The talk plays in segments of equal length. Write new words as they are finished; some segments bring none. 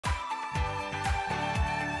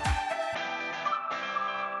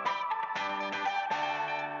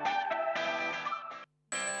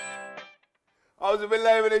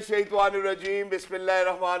Auzubillahiminash-shaytanir-rajeem.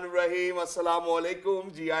 Bismillahir-rahmanir-rahim. Assalamu-alaikum.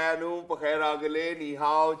 Jiayanu, Pakhir-agale,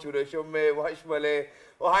 Nihao, Churashumme, Washmale.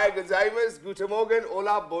 Ohai Gazaimas, Guten Morgen,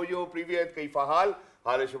 Hola, Boyo, Privyet, Kaifahal.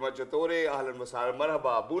 Halashuma Chatore, Ahlan Masar,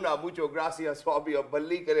 Marhaba, Buna, Mucho, Gracias, Fabi,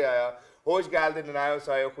 Balli Kare. Hoş geldin and I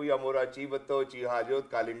say Kuya Mora Chivato, Chihajot,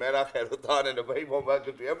 Kalimera, Khairatan, and a very warm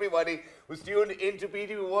welcome to everybody who's tuned into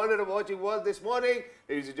PTV World and watching World this morning.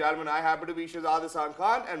 Ladies and gentlemen, I happen to be Shahzad Hasan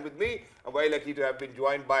Khan, and with me, I'm very lucky to have been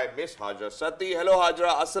joined by Miss Hajra Sati. Hello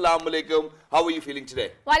Hajra, Assalamu Alaikum. How are you feeling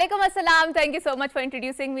today? Walaikum Assalam. Thank you so much for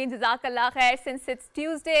introducing me. Jazakallah khair. Since it's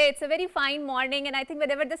Tuesday, it's a very fine morning, and I think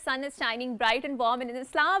whenever the sun is shining bright and warm, and in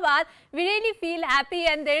Islamabad, we really feel happy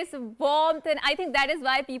and there's warmth, and I think that is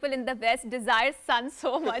why people in the West desire sun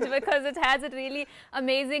so much because it has a really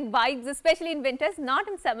amazing vibes, especially in winters, not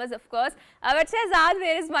in summers, of course. But Shahzad,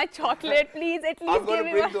 where is my chocolate? Please, at least I'm going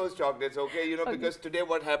to bring those chocolates, okay? You know, okay. Because today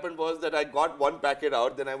what happened was that I got one packet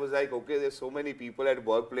out, then I was like, okay, there's so many people at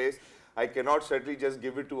workplace. I cannot certainly just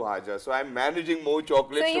give it to Haja. So I'm managing more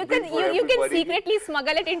chocolates. So you can secretly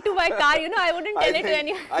smuggle it into my car. You know, I wouldn't tell it to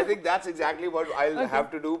anyone. I think that's exactly what I'll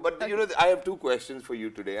have to do. But you know, I have two questions for you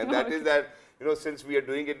today, and that is that, you know, since we are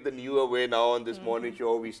doing it the newer way now on this morning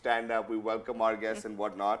show, we stand up, we welcome our guests and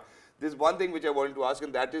whatnot. There's one thing which I wanted to ask,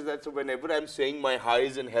 and that is that, so whenever I'm saying my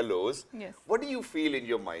highs and hellos, what do you feel in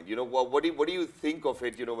your mind? You know, what do you think of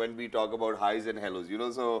it, you know, when we talk about highs and hellos? You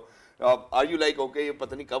know, so are you like, okay, ye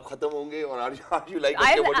pata nahi kab khatam honge, or are you like,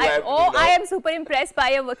 okay, what do I have to do now? I am super impressed by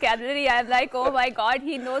your vocabulary. I'm like, oh my God,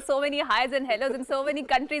 he knows so many highs and hellos in so many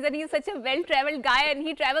countries, and he's such a well-traveled guy, and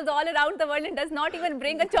he travels all around the world and does not even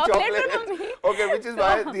bring a chocolate from me. Okay, which is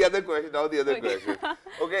why the other question, now the other question.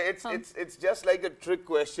 Okay, it's just like a trick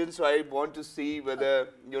question, so I want to see whether,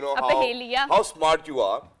 you know, how smart you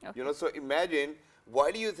are. You know, so imagine,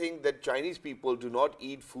 why do you think that Chinese people do not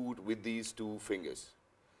eat food with these two fingers?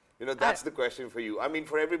 You know, that's the question for you. I mean,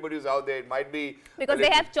 for everybody who's out there, it might be... Because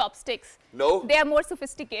they have chopsticks. No. They are more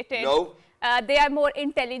sophisticated. No. They are more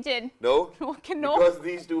intelligent. No. Okay, no. Because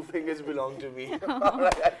these two fingers belong to me.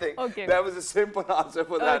 Right, I think that was a simple answer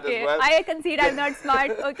for that as well. I concede I'm not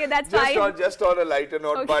smart. Okay, that's fine. Just on a lighter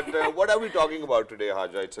note. But what are we talking about today,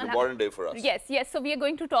 Haja? It's an important day for us. Yes. So we are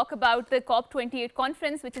going to talk about the COP28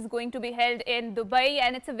 conference, which is going to be held in Dubai.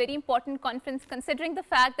 And it's a very important conference considering the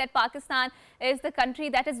fact that Pakistan is the country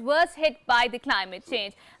that is worst hit by the climate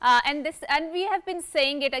change. And we have been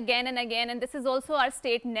saying it again and again. And this is also our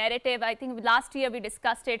state narrative. I think last year we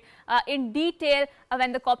discussed it in detail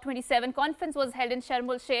when the COP27 conference was held in Sharm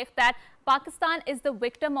el-Sheikh, that Pakistan is the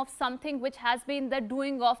victim of something which has been the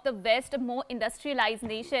doing of the West, a more industrialized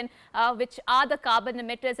nation, which are the carbon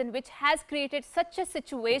emitters, and which has created such a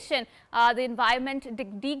situation, the environment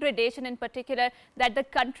degradation in particular, that the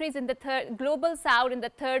countries in the global south, in the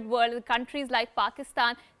third world, the countries like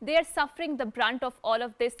Pakistan, they are suffering the brunt of all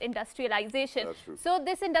of this industrialization. So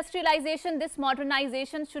this industrialization, this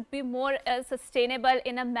modernization should be more sustainable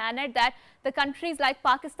in a manner that the countries like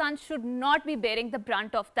Pakistan should not be bearing the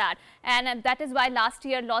brunt of that. And that is why last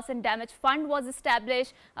year Loss and Damage Fund was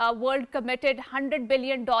established. World committed $100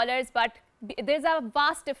 billion, but there's a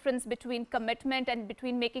vast difference between commitment and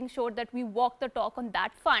between making sure that we walk the talk on that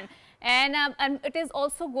fund. And it is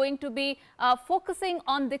also going to be focusing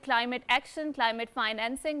on the climate action, climate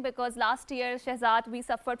financing, because last year, Shahzad, we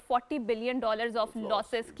suffered $40 billion of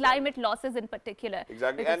losses, climate losses in particular.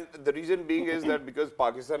 Exactly, and the reason being is that because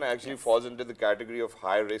Pakistan actually falls into the category of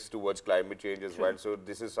high risk towards climate change as well. So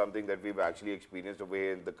this is something that we've actually experienced over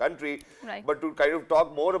here in the country. But to kind of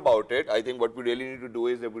talk more about it, I think what we really need to do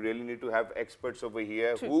is that we really need to have experts over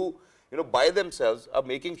here who, you know, by themselves are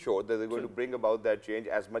making sure that they're going to bring about that change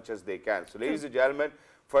as much as they can. So ladies and gentlemen,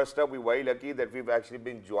 first up, we're very lucky that we've actually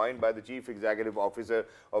been joined by the Chief Executive Officer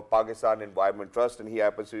of Pakistan Environment Trust, and he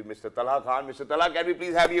happens to be Mr. Talha Khan. Mr. Talha, can we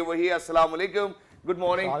please have you over here? Assalamu alaikum. Good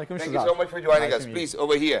morning. Thank you so much for joining us. Please,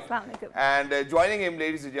 over here. And joining him,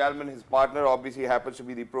 ladies and gentlemen, his partner obviously happens to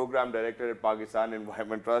be the Program Director at Pakistan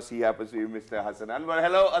Environment Trust. He happens to be Mr. Hassan Anwar.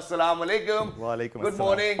 Hello, assalamu alaikum. Good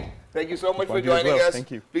morning. Thank you so much for joining us.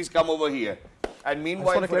 Thank you. Please come over here. And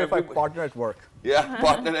meanwhile, I just want to clarify, partner at work. Yeah,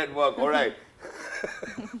 partner at work. All right.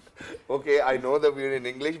 Okay, I know that we're in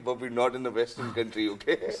English, but we're not in a Western country,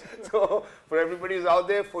 okay? So, for everybody who's out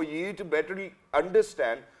there, for you to better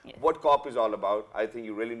understand what COP is all about, I think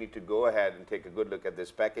you really need to go ahead and take a good look at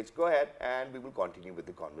this package. Go ahead, and we will continue with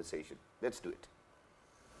the conversation. Let's do it.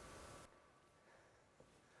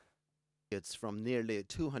 It's from nearly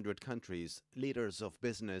 200 countries, leaders of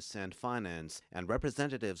business and finance, and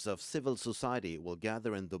representatives of civil society will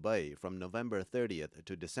gather in Dubai from November 30th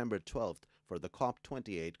to December 12th for the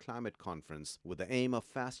COP28 climate conference with the aim of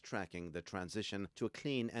fast-tracking the transition to a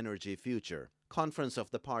clean energy future. Conference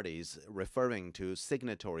of the Parties, referring to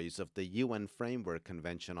signatories of the UN Framework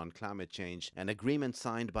Convention on Climate Change, an agreement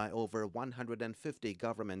signed by over 150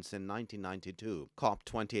 governments in 1992.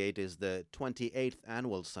 COP28 is the 28th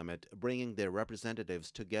annual summit, bringing their representatives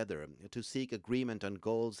together to seek agreement on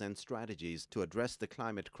goals and strategies to address the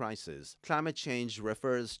climate crisis. Climate change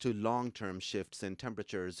refers to long-term shifts in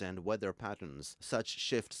temperatures and weather patterns. Such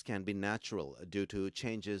shifts can be natural due to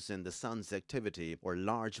changes in the sun's activity or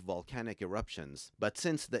large volcanic eruptions. But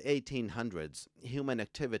since the 1800s, human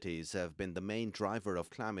activities have been the main driver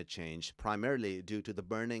of climate change, primarily due to the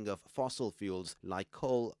burning of fossil fuels like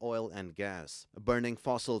coal, oil, and gas. Burning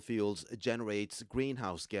fossil fuels generates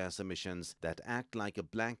greenhouse gas emissions that act like a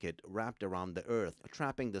blanket wrapped around the earth,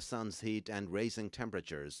 trapping the sun's heat and raising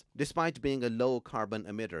temperatures. Despite being a low-carbon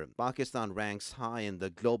emitter, Pakistan ranks high in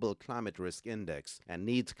the Global Climate Risk Index and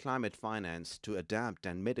needs climate finance to adapt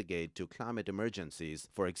and mitigate to climate emergencies,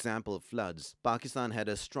 for example, floods. Pakistan had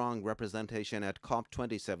a strong representation at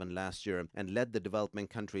COP27 last year and led the developing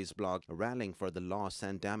countries bloc, rallying for the Loss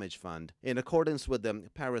and Damage Fund. In accordance with the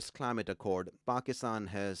Paris Climate Accord, Pakistan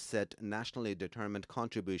has set nationally determined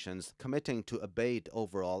contributions committing to abate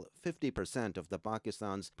overall 50% of the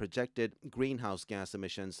Pakistan's projected greenhouse gas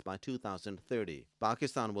emissions by 2030.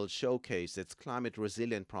 Pakistan will showcase its climate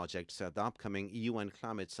resilient projects at the upcoming UN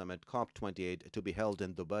Climate Summit COP28 to be held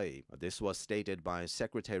in Dubai. This was stated by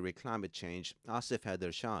Secretary Climate Change Asif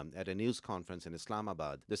Haider Shah at a news conference in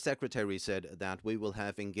Islamabad. The secretary said that we will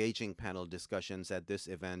have engaging panel discussions at this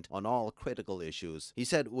event on all critical issues. He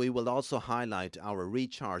said we will also highlight our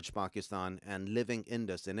Recharge Pakistan and Living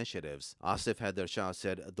Indus initiatives. Asif Haider Shah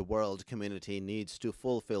said the world community needs to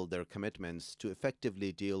fulfill their commitments to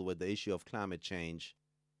effectively deal with the issue of climate change.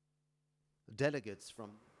 Delegates from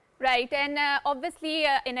Right, and obviously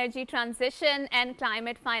energy transition and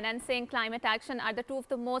climate financing, climate action are the two of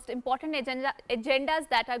the most important agendas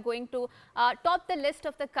that are going to top the list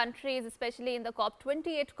of the countries, especially in the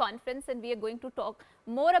COP28 conference, and we are going to talk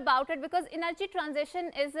more about it because energy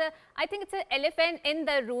transition is, I think it's an elephant in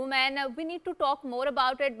the room, and we need to talk more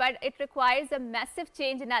about it, but it requires a massive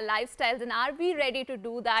change in our lifestyles, and are we ready to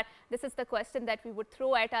do that? This is the question that we would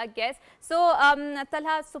throw at our guests. So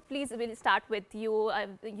Talha, so please we'll start with you.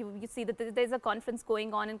 You see that there's a conference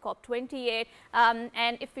going on in COP28,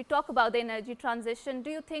 and if we talk about the energy transition, do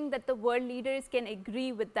you think that the world leaders can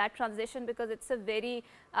agree with that transition, because it's a very,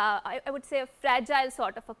 I would say, a fragile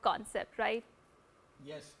sort of a concept, right?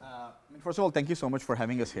 Yes. First of all, thank you so much for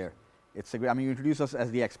having us here. It's a great, you introduce us as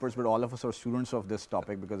the experts, but all of us are students of this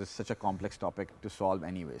topic because it's such a complex topic to solve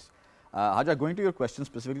anyways. Haja, going to your question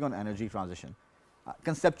specifically on energy transition,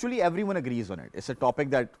 conceptually everyone agrees on it. It's a topic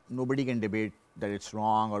that nobody can debate that it's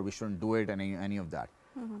wrong or we shouldn't do it and any of that.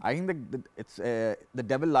 I think the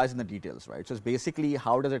devil lies in the details, right? So it's basically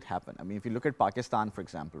how does it happen? I mean, if you look at Pakistan, for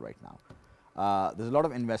example, right now, there's a lot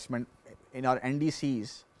of investment in our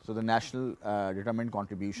NDCs, so the national determined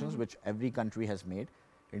contributions, which every country has made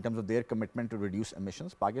in terms of their commitment to reduce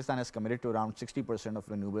emissions. Pakistan has committed to around 60% of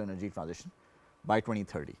renewable energy transition by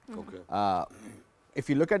 2030. Okay. If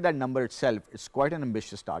you look at that number itself, it's quite an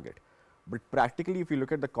ambitious target. But practically, if you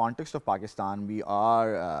look at the context of Pakistan, we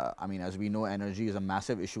are, as we know, energy is a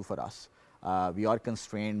massive issue for us. We are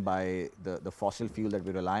constrained by the fossil fuel that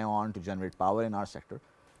we rely on to generate power in our sector.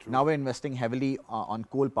 True. Now we're investing heavily on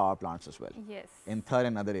coal power plants as well. Yes. In Thar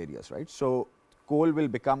and other areas, right? So coal will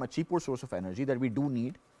become a cheaper source of energy that we do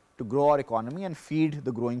need to grow our economy and feed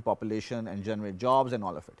the growing population and generate jobs and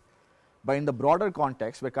all of it. But in the broader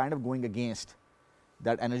context, we're kind of going against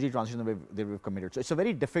that energy transition that we've committed. So it's a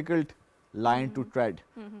very difficult line to tread,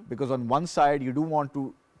 because on one side you do want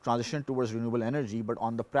to transition towards renewable energy, but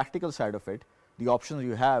on the practical side of it, the options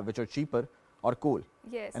you have which are cheaper are coal.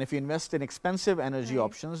 Yes. And if you invest in expensive energy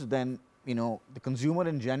options, then the consumer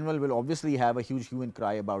in general will obviously have a huge hue and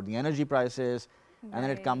cry about the energy prices. And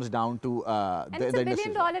then it comes down to and it's a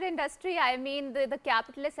billion-dollar industry. I mean, the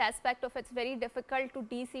capitalist aspect of it's very difficult to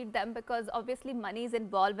de-seed them, because obviously money is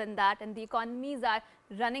involved in that, and the economies are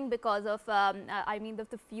running because of,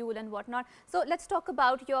 the fuel and whatnot. So let's talk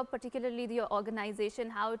about particularly your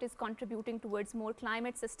organization, how it is contributing towards more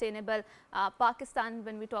climate sustainable Pakistan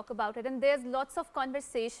when we talk about it. And there's lots of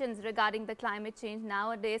conversations regarding the climate change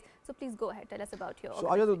nowadays. So please go ahead, tell us about your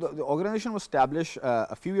organization. So the organization was established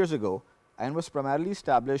a few years ago, and was primarily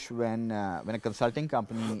established when a consulting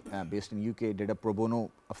company based in UK did a pro bono,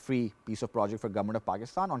 a free piece of project for government of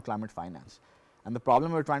Pakistan on climate finance. And the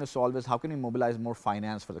problem we're trying to solve is how can we mobilize more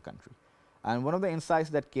finance for the country. And one of the insights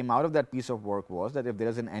that came out of that piece of work was that if there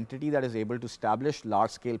is an entity that is able to establish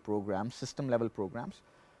large-scale programs, system-level programs,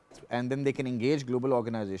 and then they can engage global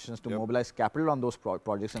organizations to mobilize capital on those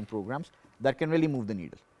projects and programs, that can really move the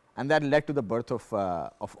needle. And that led to the birth of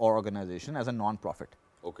our organization as a non-profit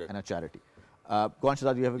and a charity. Go on,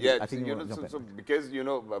 Shahzad, you have I think because,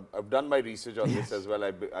 I've done my research on this as well.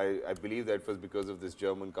 I believe that it was because of this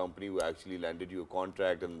German company who actually landed you a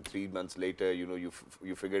contract, and 3 months later, you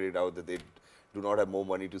figured it out that they do not have more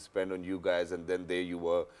money to spend on you guys, and then there you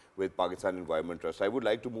were with Pakistan Environment Trust. I would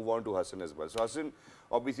like to move on to Hassan as well. So Hassan,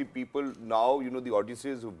 obviously people now, the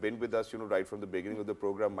audiences who've been with us, right from the beginning of the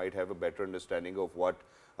program might have a better understanding of what,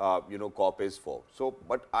 COP is for. So,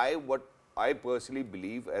 but what I personally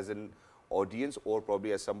believe as an audience, or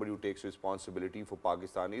probably as somebody who takes responsibility for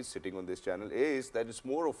Pakistanis sitting on this channel, is that it's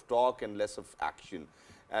more of talk and less of action.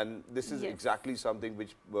 And this is exactly something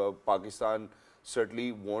which Pakistan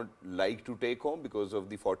certainly won't like to take home because of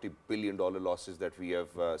the $40 billion losses that we have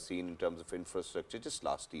seen in terms of infrastructure just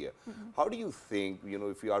last year. How do you think,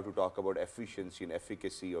 if you are to talk about efficiency and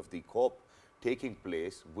efficacy of the COP taking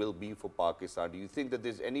place will be for Pakistan? Do you think that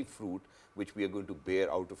there's any fruit which we are going to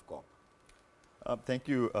bear out of COP? Thank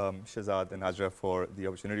you, Shahzad and Hajra, for the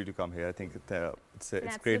opportunity to come here. I think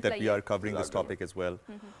it's great that we are covering this topic as well.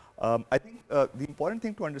 I think the important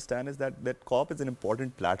thing to understand is that COP is an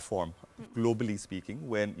important platform, globally speaking,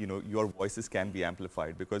 when your voices can be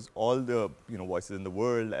amplified, because all the voices in the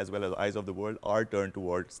world as well as eyes of the world are turned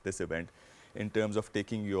towards this event in terms of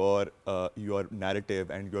taking your narrative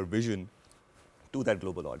and your vision to that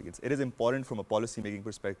global audience. It is important from a policy-making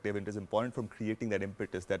perspective. It is important from creating that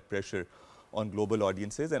impetus, that pressure on global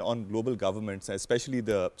audiences and on global governments, especially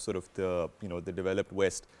the the developed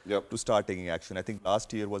West, to start taking action. I think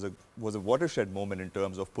last year was a watershed moment in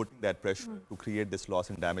terms of putting that pressure to create this loss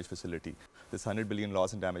and damage facility, this $100 billion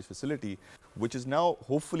loss and damage facility, which is now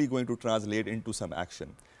hopefully going to translate into some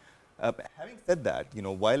action. Having said that,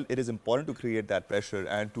 while it is important to create that pressure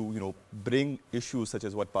and to bring issues such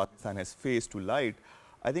as what Pakistan has faced to light,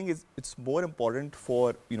 I think it's more important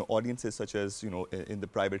for audiences such as in the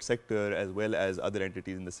private sector as well as other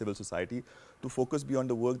entities in the civil society to focus beyond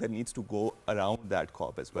the work that needs to go around that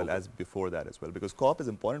COP as well as before that as well, because COP is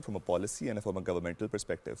important from a policy and from a governmental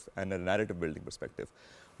perspective and a narrative building perspective,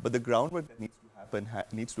 but the groundwork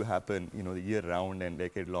that needs to happen year round and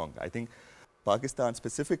decade long. I think Pakistan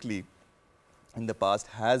specifically in the past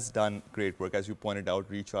has done great work. As you pointed out,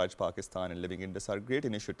 Recharge Pakistan and Living Indus are great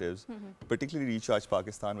initiatives, particularly Recharge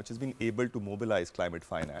Pakistan, which has been able to mobilize climate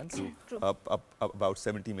finance, up about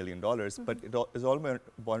 $70 million. But it is all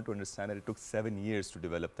important to understand that it took 7 years to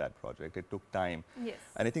develop that project. It took time. Yes.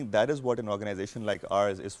 And I think that is what an organization like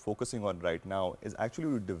ours is focusing on right now, is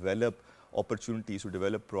actually to develop opportunities, to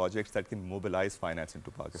develop projects that can mobilize finance into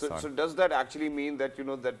Pakistan. So does that actually mean that,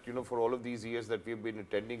 for all of these years that we've been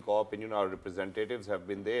attending COP and, our representatives have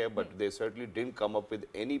been there, but they certainly didn't come up with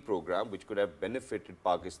any program which could have benefited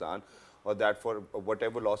Pakistan, or that for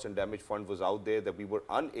whatever loss and damage fund was out there, that we were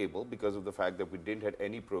unable because of the fact that we didn't have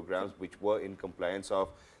any programs which were in compliance of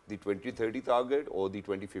the 2030 target or the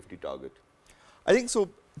 2050 target? I think so.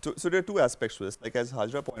 So there are two aspects to this. Like as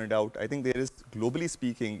Hajra pointed out, I think there is, globally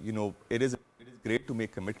speaking, it is great to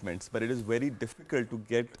make commitments, but it is very difficult to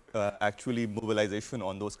get actually mobilization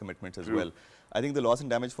on those commitments as well. I think the Loss and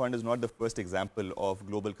Damage Fund is not the first example of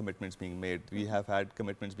global commitments being made. We have had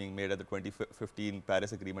commitments being made at the 2015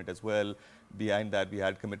 Paris Agreement as well. Behind that, we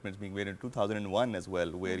had commitments being made in 2001 as well,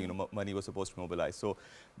 where money was supposed to mobilize. So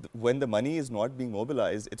when the money is not being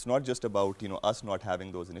mobilized, it's not just about us not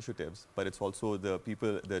having those initiatives, but it's also the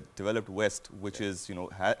people, the developed West, which is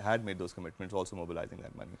had made those commitments, also mobilizing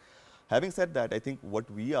that money. Having said that, I think what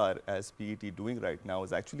we are as PET doing right now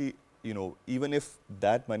is actually, even if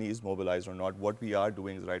that money is mobilized or not, what we are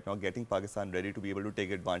doing is right now getting Pakistan ready to be able to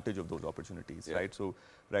take advantage of those opportunities, right? So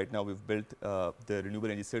right now we've built the renewable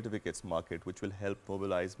energy certificates market, which will help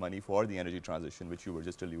mobilize money for the energy transition, which you were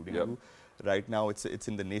just alluding to. Right now it's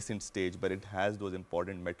in the nascent stage, but it has those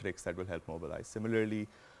important metrics that will help mobilize. Similarly,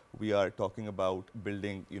 we are talking about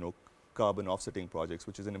building, carbon offsetting projects,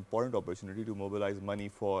 which is an important opportunity to mobilize money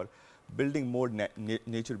for building more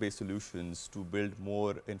nature-based solutions, to build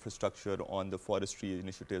more infrastructure on the forestry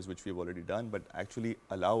initiatives, which we've already done, but actually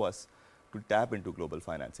allow us to tap into global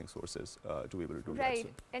financing sources to be able to do that. Right.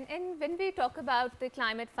 And when we talk about the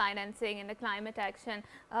climate financing and the climate action,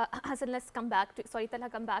 Hassan, let's come back to, sorry, Talha,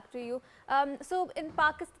 come back to you. So in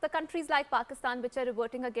Pakistan, the countries like Pakistan, which are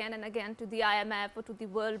reverting again and again to the IMF or to the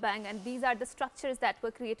World Bank, and these are the structures that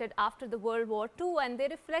were created after the World War II, and they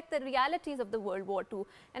reflect the realities of the World War II.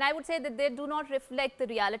 And I would say that they do not reflect the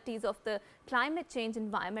realities of the climate change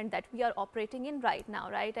environment that we are operating in right now,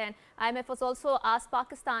 right? And IMF has also asked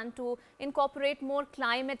Pakistan to incorporate more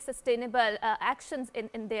climate sustainable actions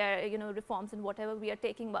in their, reforms and whatever we are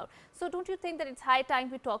taking about. So don't you think that it's high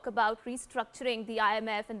time we talk about restructuring the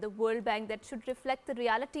IMF and the World Bank that should reflect the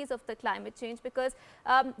realities of the climate change, because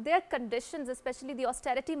their conditions, especially the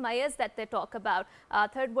austerity measures that they talk about,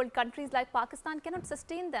 third world countries like Pakistan cannot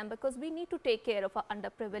sustain them, because we need to take care of our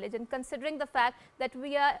underprivileged, and considering the fact that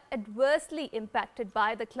we are adversely impacted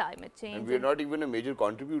by the climate change. And we are not even a major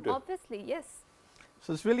contributor. Obviously, yes.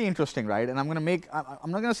 So it's really interesting, right? And I'm going to make, I'm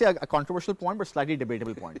not going to say a controversial point, but slightly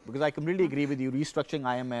debatable point, because I completely agree with you. Restructuring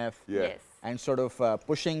IMF and sort of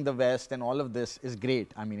pushing the West and all of this is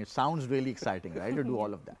great. I mean, it sounds really exciting, right, to do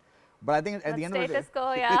all of that. But I think at the end of the day,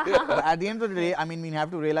 at the end of the day, I mean, we have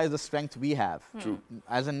to realize the strength we have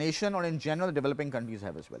as a nation, or in general, the developing countries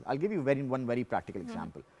have as well. I'll give you one very practical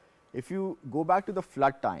example. If you go back to the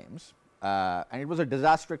flood times, and it was a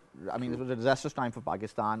disaster. I mean, it was a disastrous time for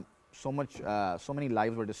Pakistan. So many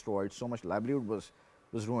lives were destroyed. So much livelihood was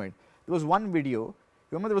ruined. There was one video.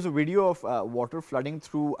 Remember, there was a video of water flooding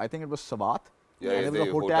through, I think it was Swat. Yeah, and there was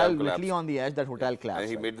a hotel literally on the edge. That hotel collapsed. And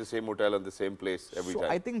he made the same hotel on the same place every time. So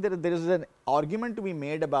I think there is an argument to be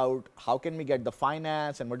made about how can we get the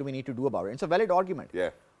finance and what do we need to do about it. It's a valid argument.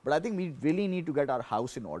 Yeah. But I think we really need to get our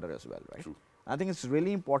house in order as well, right? True. I think it's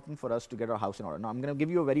really important for us to get our house in order. Now, I'm going to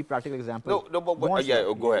give you a very practical example.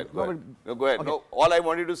 Go ahead. Okay. No, all I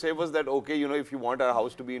wanted to say was that, okay, if you want our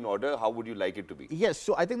house to be in order, how would you like it to be? Yes,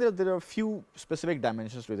 so I think there are a few specific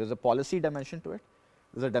dimensions to it. There's a policy dimension to it.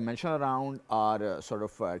 There's a dimension around our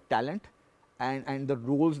talent and the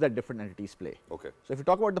roles that different entities play. Okay. So if you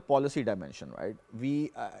talk about the policy dimension, right,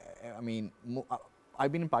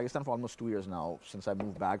 I've been in Pakistan for almost 2 years now, since I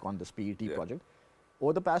moved back on this PET project.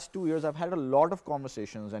 Over the past 2 years, I've had a lot of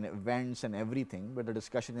conversations and events and everything, where the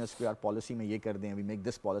discussion is, our policy mein ye kar dein, we make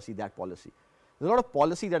this policy, that policy. There's a lot of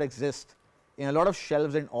policy that exists in a lot of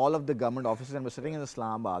shelves in all of the government offices, and we're sitting in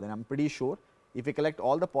Islamabad, and I'm pretty sure if we collect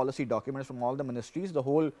all the policy documents from all the ministries, the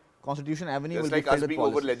whole Constitution Avenue will be filled with policies. It's like us being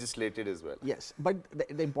over-legislated as well. Yes, but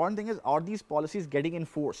the important thing is, are these policies getting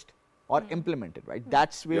enforced or implemented, right?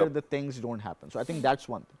 That's where the things don't happen. So I think that's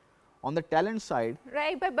one thing. On the talent side...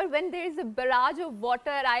 Right, but when there is a barrage of water,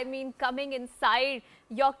 I mean, coming inside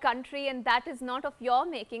your country, and that is not of your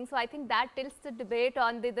making. So I think that tilts the debate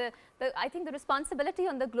on I think the responsibility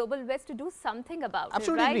on the global West to do something about it,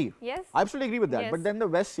 right? Agree. Yes. I absolutely agree with that. Yes. But then the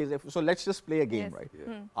West says, so let's just play a game, right?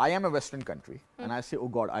 Yeah. I am a Western country, and I say, oh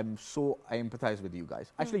God, I empathize with you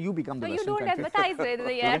guys. Actually, you become the Western country. So you don't empathize with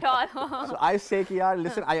me at all. So I say,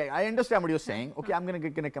 listen, I understand what you're saying. Okay, I'm going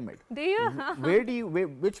to commit. Do you?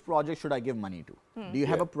 Which project should I give money to? Do you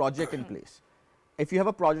have a project in place? If you have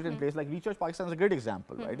a project in place, like Recharge Pakistan is a great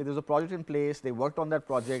example, right? If there's a project in place, they worked on that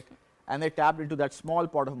project, and they tapped into that small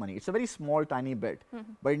pot of money. It's a very small, tiny bit,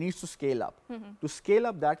 but it needs to scale up. To scale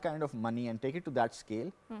up that kind of money and take it to that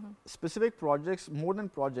scale, specific projects, more than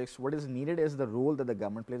projects, what is needed is the role that the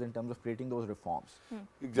government plays in terms of creating those reforms.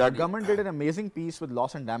 Exactly. The government did an amazing piece with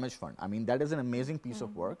Loss and Damage Fund. I mean, that is an amazing piece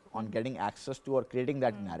of work on getting access to or creating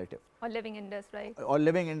that narrative. Or living in this, right? Or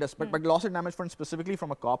living in this, but Loss and Damage Fund specifically from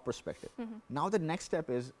a COP perspective. Now the next step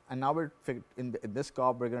is, and now we're in this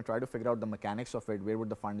COP, we're going to try to figure out the mechanics of it. Where would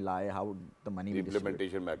the fund lie? How would the money be distributed?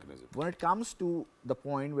 Implementation mechanism. When it comes to the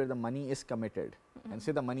point where the money is committed, and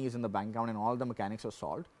say the money is in the bank account and all the mechanics are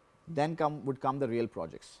solved, then would come the real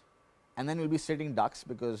projects. And then we'll be sitting ducks,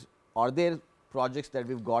 because are there projects that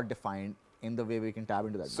we've got defined in the way we can tap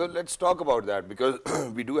into that? So let's talk about that, because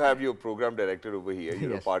we do have your program director over here,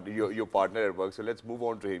 your partner at work. So let's move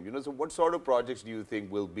on to him. So what sort of projects do you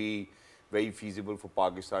think will be very feasible for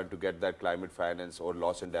Pakistan to get that climate finance or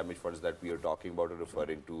loss and damage funds that we are talking about or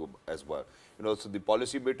referring to as well? So the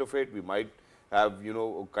policy bit of it, we might have,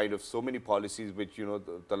 kind of so many policies which,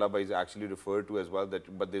 Talha is actually referred to as well,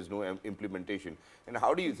 but there's no implementation. And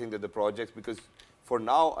how do you think that the projects, because for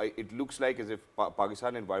now, it looks like as if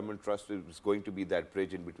Pakistan Environment Trust is going to be that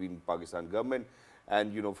bridge in between Pakistan government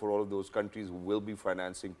and, for all of those countries who will be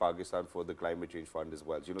financing Pakistan for the climate change fund as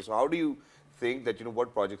well. So how do you think that,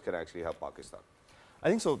 what projects can actually help Pakistan? I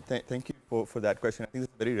think so. Thank you for that question. I think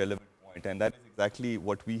it's a very relevant point, and that is exactly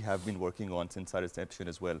what we have been working on since our inception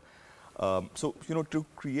as well. So, you know, to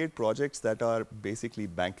create projects that are basically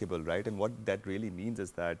bankable, right? And what that really means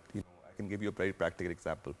is that, you know, I can give you a very practical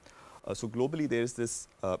example. So globally, there's this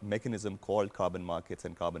mechanism called carbon markets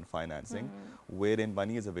and carbon financing, wherein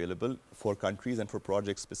money is available for countries and for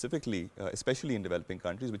projects specifically, especially in developing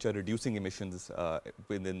countries, which are reducing emissions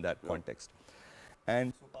within that context.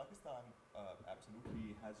 And so Pakistan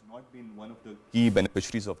absolutely has not been one of the key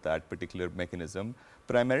beneficiaries of that particular mechanism,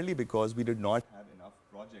 primarily because we did not have enough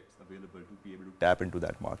projects available to be able to tap into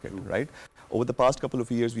that market, right? Over the past couple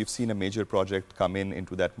of years, we've seen a major project come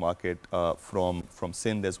into that market from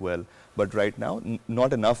Sindh as well. But right now,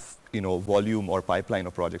 not enough, you know, volume or pipeline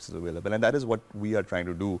of projects is available. And that is what we are trying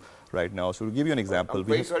to do right now. So to give you an example. I'm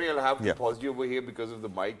very sorry, I'll have to pause you over here because of the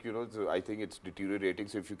mic, you know, so I think it's deteriorating.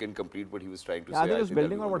 So if you can complete what he was trying to say. I think it's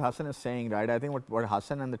building on what Hassan is saying, right? I think what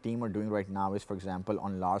Hassan and the team are doing right now is, for example,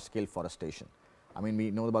 on large scale forestation. I mean,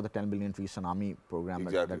 we know about the 10 billion tree tsunami program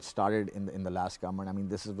that started in the last government. I mean,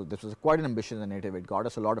 this was quite an ambitious initiative. It got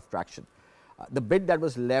us a lot of traction. The bit that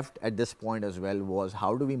was left at this point as well was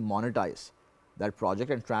how do we monetize that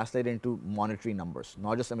project and translate into monetary numbers,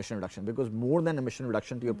 not just emission reduction, because more than emission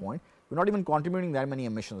reduction, to your point, we're not even contributing that many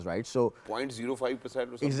emissions, right? So 0.05% or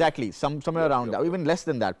something? Exactly, somewhere around that, even less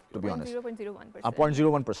than that, to be honest. 0.01%.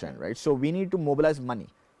 0.01%, right? So we need to mobilize money.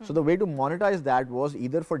 So the way to monetize that was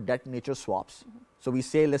either for debt nature swaps. So we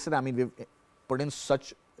say, listen, I mean, we've put in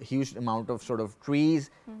such a huge amount of sort of trees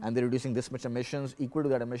and they're reducing this much emissions, equal to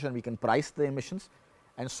that emission, we can price the emissions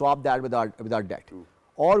and swap that with our debt.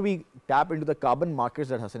 Or we tap into the carbon markets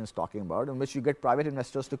that Hassan is talking about, in which you get private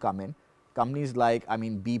investors to come in, companies like, I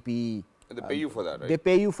mean, BP. And they pay you for that, right? They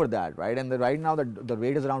pay you for that, right? And right now the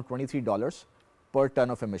rate is around $23 per ton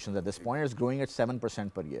of emissions at this point. It's growing at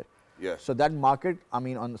 7% per year. Yeah. So that market, I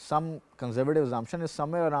mean, on some conservative assumption, is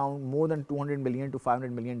somewhere around more than $200 million to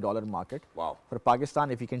 $500 million market. Wow. For Pakistan,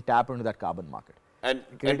 if we can tap into that carbon market. And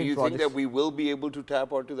do you think that we will be able to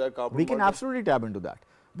tap onto that carbon market? We can absolutely tap into that.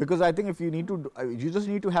 Because I think if you need to, you just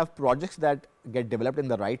need to have projects that get developed in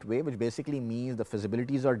the right way, which basically means the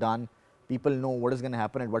feasibilities are done, people know what is going to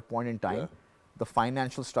happen at what point in time, the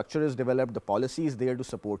financial structure is developed, the policy is there to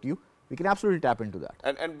support you. We can absolutely tap into that.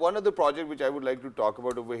 And one other project which I would like to talk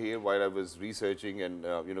about over here while I was researching and,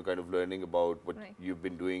 you know, kind of learning about what you've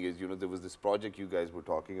been doing is, you know, there was this project you guys were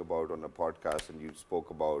talking about on a podcast and you spoke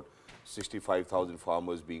about 65,000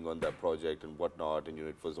 farmers being on that project and whatnot, and, you know,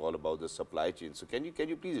 it was all about the supply chain. So can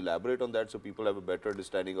you please elaborate on that so people have a better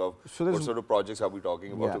understanding of what sort of projects are we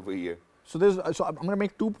talking about over here? So I'm going to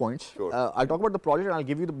make 2 points. Sure. I'll talk about the project and I'll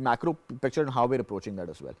give you the macro picture and how we're approaching that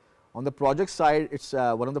as well. On the project side, it's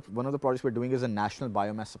one of the projects we're doing is a national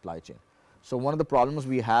biomass supply chain. So one of the problems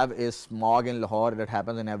we have is smog in Lahore that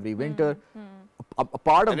happens in every winter. A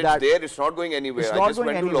part of that. And it's there, it's not going anywhere. I just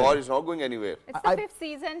went to Lahore, it's not going anywhere. It's the fifth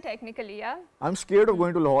season technically, yeah? I'm scared of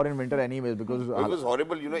going to Lahore in winter anyways because... It was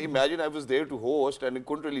horrible, you know, imagine I was there to host and I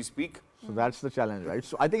couldn't really speak. So that's the challenge, right?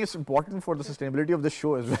 So I think it's important for the sustainability of the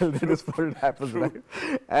show as well that this project happens, right?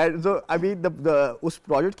 And so, I mean, us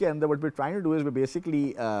project ke andar, what we're trying to do is we're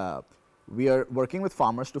basically, we are working with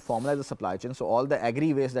farmers to formalize the supply chain. So all the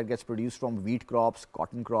agri-waste that gets produced from wheat crops,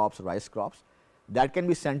 cotton crops, rice crops, that can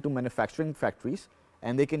be sent to manufacturing factories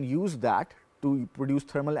and they can use that to produce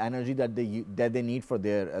thermal energy that they need for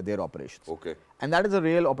their operations. Okay. And that is a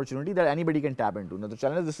real opportunity that anybody can tap into. Now the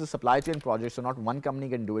challenge is this is a supply chain project, so not one company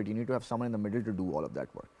can do it. You need to have someone in the middle to do all of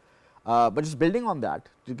that work. But just building on that,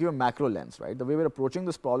 to give a macro lens, right? The way we're approaching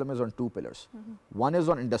this problem is on 2 pillars. One is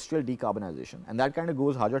on industrial decarbonization, and that kind of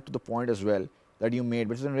goes, Hajar, to the point as well that you made,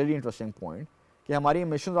 which is a really interesting point. That our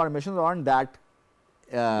emissions aren't that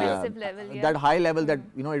that high level that,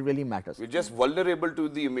 you know, it really matters. We're just vulnerable to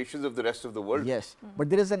the emissions of the rest of the world. Yes, but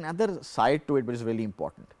there is another side to it which is really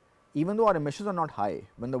important. Even though our emissions are not high,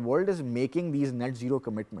 when the world is making these net zero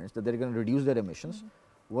commitments that they're going to reduce their emissions,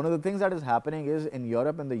 one of the things that is happening is in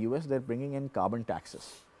Europe and the US, they're bringing in carbon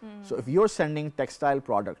taxes. So if you're sending textile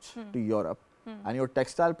products to Europe and your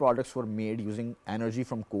textile products were made using energy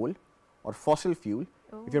from coal or fossil fuel,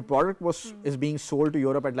 if your product is being sold to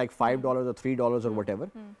Europe at like $5 or $3 or whatever,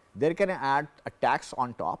 they're going to add a tax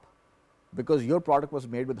on top because your product was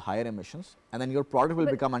made with higher emissions and then your product will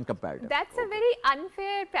become uncompetitive. That's a very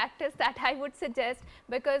unfair practice that I would suggest,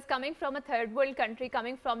 because coming from a third world country,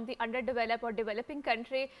 coming from the underdeveloped or developing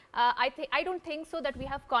country, I don't think so that we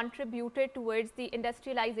have contributed towards the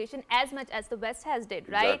industrialization as much as the West has did,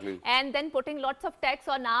 right? Exactly. And then putting lots of tax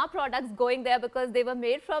on our products going there because they were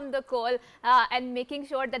made from the coal and making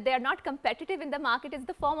sure that they are not competitive in the market is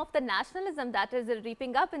the form of the nationalism that is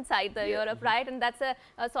reaping up inside the Europe, right? And that's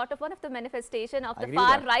a sort of one of the manifestation of the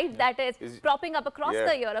far right that is propping up across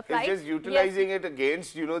the Europe, right? It's just utilizing it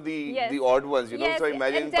against, you know, the odd ones, you know. So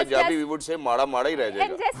imagine in Punjabi we would say mada mada hi reh jayega.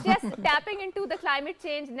 And just tapping into the climate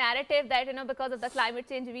change narrative that, you know, because of the climate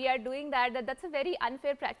change we are doing that's a very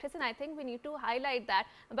unfair practice, and I think we need to highlight that.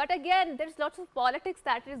 But again, there's lots of politics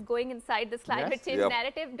that is going inside this climate change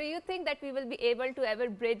narrative. Do you think that we will be able to ever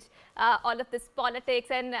bridge all of this politics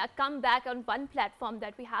and come back on one platform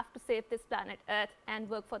that we have to save this planet Earth and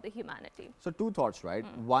work for the humanity? So two thoughts, right?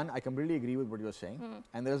 One, I completely agree with what you're saying,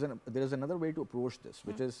 and there is another way to approach this,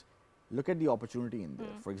 which is look at the opportunity in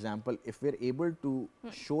there. For example, if we're able to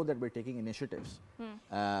show that we're taking initiatives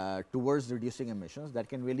towards reducing emissions, that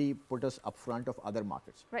can really put us up front of other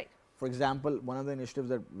markets. Right. For example, one of the initiatives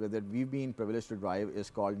that we've been privileged to drive is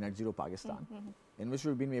called Net Zero Pakistan, in which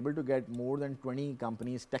we've been able to get more than 20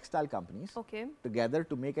 companies, textile companies, together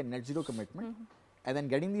to make a net zero commitment, and then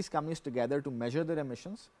getting these companies together to measure their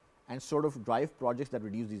emissions and sort of drive projects that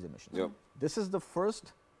reduce these emissions. This is the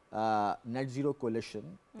first net zero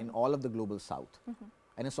coalition in all of the global south.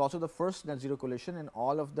 And it's also the first net zero coalition in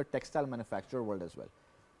all of the textile manufacturer world as well.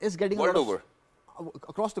 It's getting world over.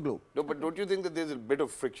 Across the globe. No, but don't you think that there's a bit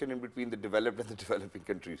of friction in between the developed and the developing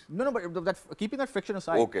countries? No, but keeping that friction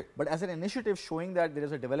aside, but as an initiative showing that there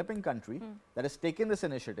is a developing country that has taken this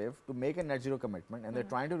initiative to make a net zero commitment, and they're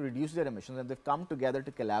trying to reduce their emissions, and they've come together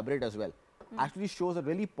to collaborate as well, actually shows a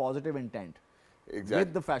really positive intent.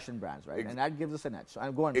 With the fashion brands, right? And that gives us an edge. So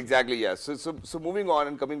I'll go on. Exactly, yes. So moving on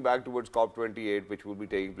and coming back towards COP28, which will be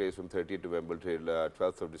taking place from 30th November till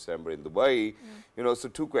 12th of December in Dubai. You know, so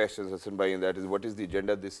two questions, Hassan Bhai, and that is, what is the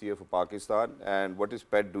agenda this year for Pakistan, and what is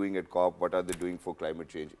PET doing at COP? What are they doing for climate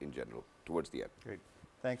change in general towards the end? Great.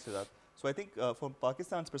 Thanks, Shehzad. So I think from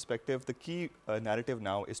Pakistan's perspective, the key narrative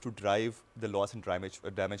now is to drive the loss and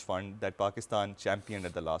damage fund that Pakistan championed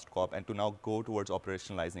at the last COP, and to now go towards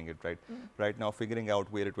operationalizing it, right? Right now, figuring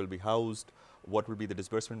out where it will be housed, what will be the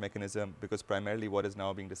disbursement mechanism, because primarily what is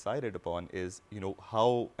now being decided upon is, you know,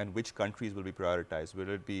 how and which countries will be prioritized. Will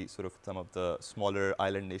it be sort of some of the smaller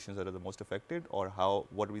island nations that are the most affected, or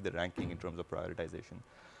what will be the ranking in terms of prioritization?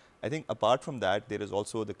 I think apart from that, there is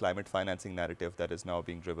also the climate financing narrative that is now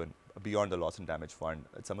being driven beyond the loss and damage fund.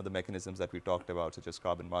 Some of the mechanisms that we talked about, such as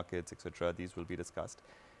carbon markets, etc., these will be discussed.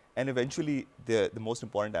 And eventually, the most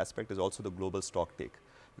important aspect is also the global stock take.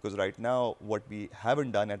 Because right now, what we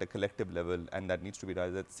haven't done at a collective level, and that needs to be done,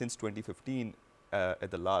 is that since 2015,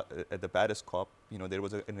 at the Paris COP, you know, there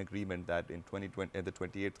was an agreement that in 2020, at the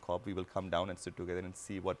 28th COP, we will come down and sit together and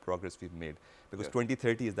see what progress we've made. Because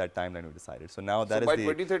 2030 is that timeline we decided. So now that is by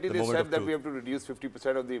 2030, they said that we have to reduce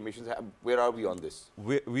 50% of the emissions. Where are we on this?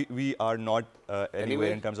 We are not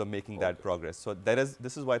anywhere in terms of making that progress. So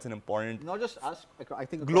this is why it's an important. Not just us, I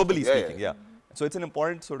think globally speaking, yeah. So it's an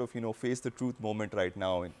important sort of, you know, face the truth moment right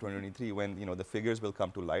now in 2023, when, you know, the figures will come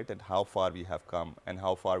to light and how far we have come and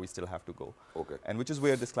how far we still have to go. And which is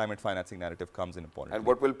where this climate financing narrative comes in important. And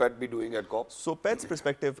what will PET be doing at COP? So PET's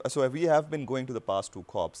perspective, so we have been going to the past two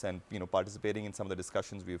COPs and, you know, participating in some of the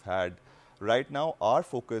discussions we've had. Right now, our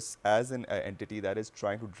focus as an entity that is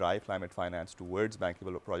trying to drive climate finance towards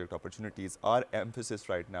bankable project opportunities, our emphasis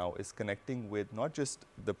right now is connecting with not just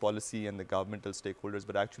the policy and the governmental stakeholders,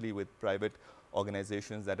 but actually with private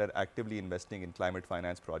organizations that are actively investing in climate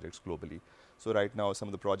finance projects globally. So right now, some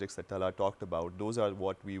of the projects that Tala talked about, those are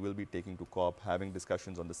what we will be taking to COP, having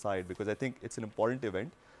discussions on the side, because I think it's an important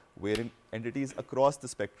event wherein entities across the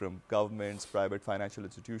spectrum, governments, private financial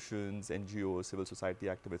institutions, NGOs, civil society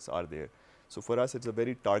activists are there. So for us, it's a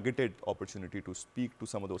very targeted opportunity to speak to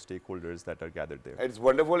some of those stakeholders that are gathered there. It's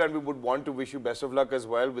wonderful, and we would want to wish you best of luck as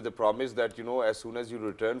well, with the promise that, you know, as soon as you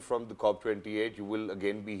return from the COP28, you will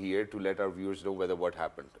again be here to let our viewers know whether what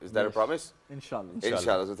happened. Is that a promise? Inshallah.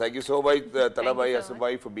 Inshallah. So thank you so much, Tala Bhai, Hassan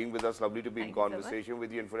Bhai, for being with us. Lovely to be in conversation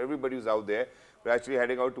with you. And for everybody who's out there, we're actually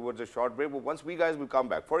heading out towards a short break. But once we guys will come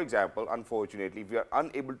back, for example, unfortunately, if we are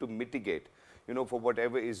unable to mitigate, you know, for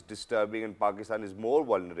whatever is disturbing and Pakistan is more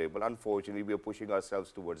vulnerable, unfortunately, we are pushing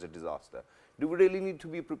ourselves towards a disaster. Do we really need to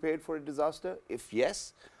be prepared for a disaster? If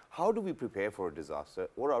yes, how do we prepare for a disaster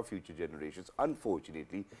or our future generations?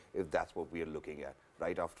 Unfortunately, if that's what we are looking at.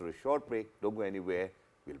 Right after a short break, don't go anywhere.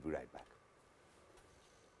 We'll be right back.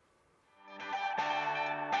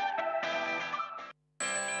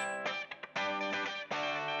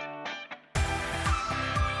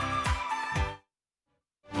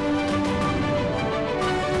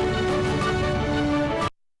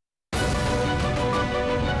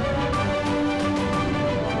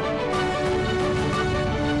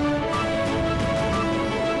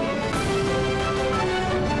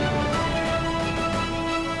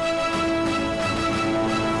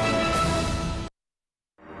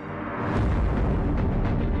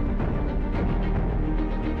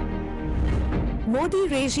 Modi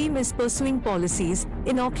regime is pursuing policies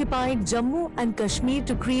in occupied Jammu and Kashmir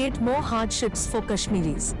to create more hardships for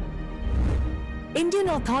Kashmiris. Indian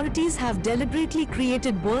authorities have deliberately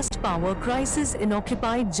created worst power crisis in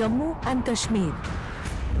occupied Jammu and Kashmir.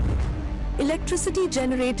 Electricity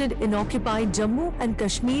generated in occupied Jammu and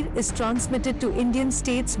Kashmir is transmitted to Indian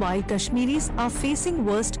states while Kashmiris are facing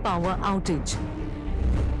worst power outage.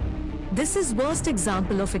 This is worst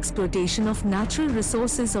example of exploitation of natural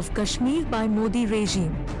resources of Kashmir by Modi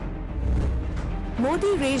regime.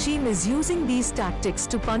 Modi regime is using these tactics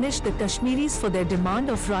to punish the Kashmiris for their demand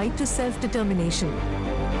of right to self-determination.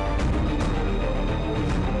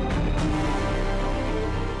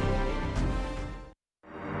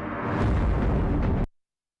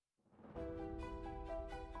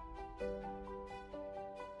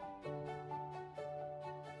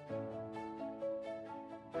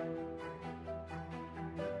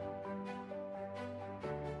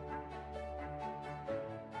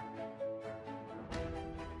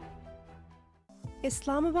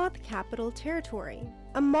 Islamabad Capital Territory,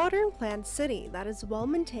 a modern planned city that is well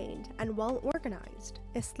maintained and well organized.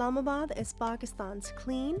 Islamabad is Pakistan's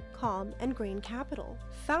clean, calm, and green capital.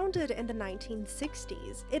 Founded in the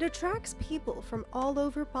 1960s, it attracts people from all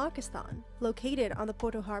over Pakistan. Located on the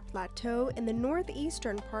Potohar Plateau in the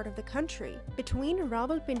northeastern part of the country, between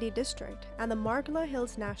Rawalpindi district and the Margla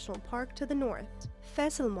Hills National Park to the north.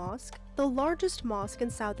 Faisal Mosque, the largest mosque in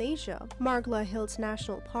South Asia, Margla Hills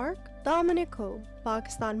National Park, Damanico,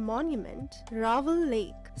 Pakistan Monument, Rawal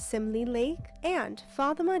Lake, Simli Lake, and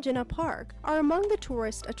Fatima Jinnah Park are among the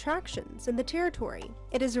tourist attractions in the territory.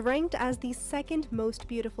 It is ranked as the second most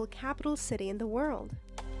beautiful capital city in the world.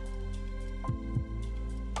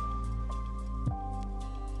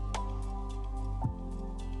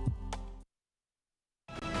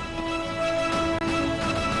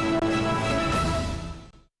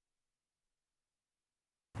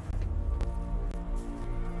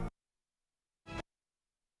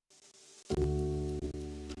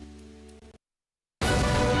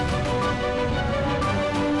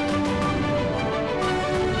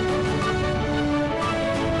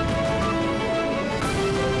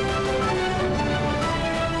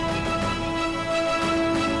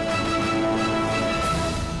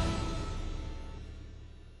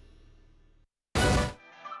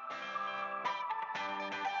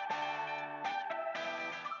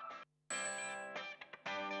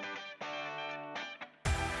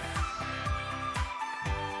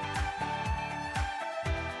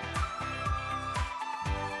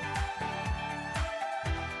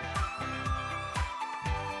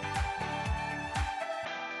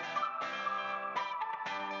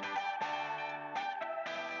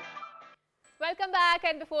 Welcome back,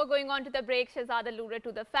 and before going on to the break, Shehzad alluded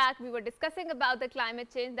to the fact we were discussing about the climate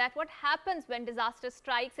change, that what happens when disaster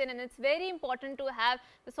strikes in, and it's very important to have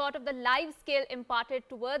the sort of the life skill imparted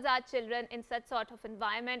towards our children in such sort of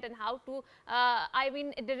environment, and how to,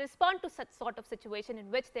 respond to such sort of situation in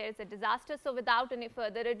which there is a disaster. So without any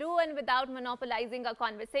further ado and without monopolizing our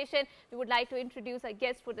conversation, we would like to introduce our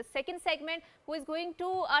guest for the second segment, who is going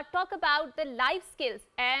to talk about the life skills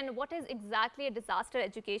and what is exactly a disaster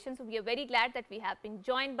education. So we are very glad that we have been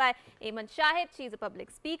joined by Ayman Shahid. She is a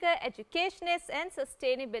public speaker, educationist and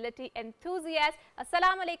sustainability enthusiast.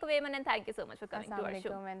 Assalamu alaikum, Ayman, and thank you so much for coming to our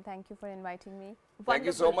show. And thank you for inviting me. Thank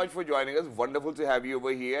you so much for joining us. Wonderful to have you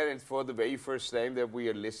over here. And for the very first time that we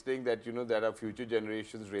are listening that, you know, that our future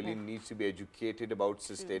generations really needs to be educated about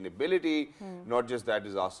sustainability, not just that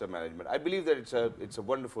disaster management. I believe that it's a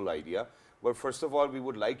wonderful idea. But first of all, we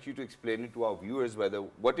would like you to explain it to our viewers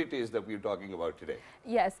what it is that we're talking about today.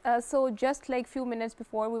 Yes, so just like few minutes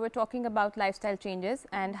before, we were talking about lifestyle changes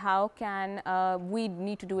and how can we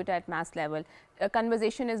need to do it at mass level.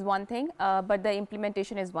 Conversation is one thing, but the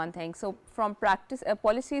implementation is one thing. So from practice,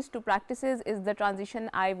 policies to practices is the transition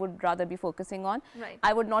I would rather be focusing on. Right.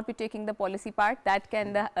 I would not be taking the policy part, that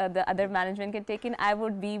can the other management can take in. I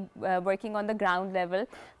would be working on the ground level,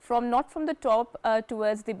 not from the top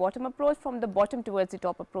towards the bottom approach, from the bottom towards the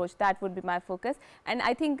top approach. That would be my focus. And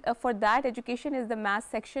I think for that, education is the mass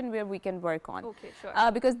section where we can work on. Okay,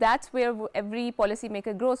 sure. Because that's where every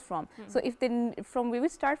policymaker grows from. So if we will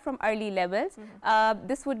start from early levels,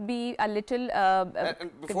 this would be a little...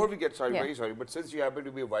 and before we get started, very sorry, but since you happen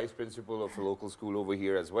to be a vice principal of a local school over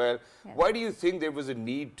here as well, why do you think there was a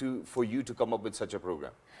need for you to come up with such a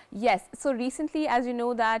program? Yes, so recently, as you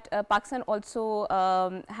know, that Pakistan also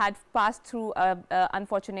had passed through an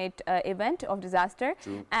unfortunate event event of disaster.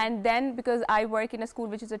 True. And then because I work in a school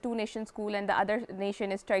which is a two-nation school and the other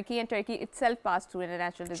nation is Turkey, and Turkey itself passed through a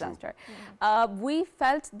natural disaster. We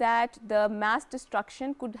felt that the mass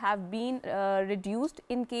destruction could have been reduced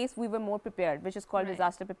in case we were more prepared, which is called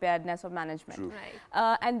disaster preparedness or management.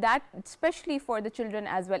 And that especially for the children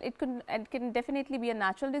as well. It can definitely be a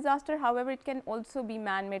natural disaster. However, it can also be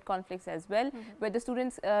man-made conflicts as well, where the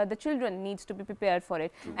students, the children needs to be prepared for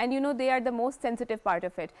it. And you know, they are the most sensitive part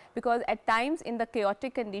of it, because at times in the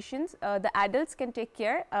chaotic conditions, the adults can take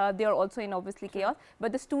care. They are also in obviously chaos,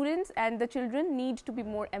 but the students and the children need to be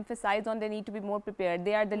more emphasized on. They need to be more prepared.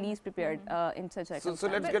 They are the least prepared in such circumstances. So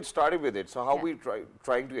let's get started with it. So how we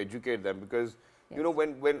trying to educate them, because you know,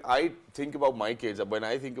 when I think about my kids, when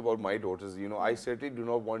I think about my daughters, you know, I certainly do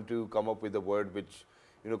not want to come up with a word which,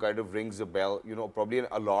 you know, kind of rings a bell, you know, probably an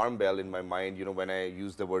alarm bell in my mind, you know, when I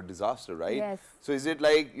use the word disaster, right? Yes. So is it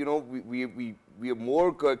like, you know, we are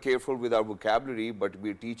more careful with our vocabulary, but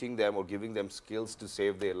we're teaching them or giving them skills to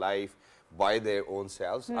save their life by their own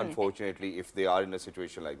selves, unfortunately, if they are in a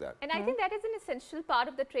situation like that. And I think that is an essential part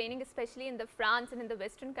of the training, especially in the France and in the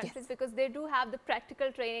Western countries, because they do have the practical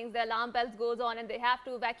trainings. The alarm bells goes on and they have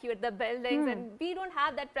to evacuate the buildings, and we don't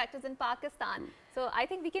have that practice in Pakistan. So I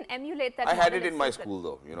think we can emulate that. I had it in my school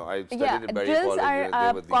though, you know, I studied at Berry College. Drills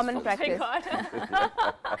are a common practice.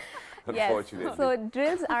 Unfortunately. Yes. So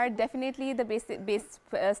drills are definitely the base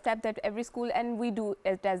step that every school, and we do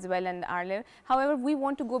it as well in our level. However, we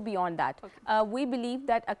want to go beyond that. We believe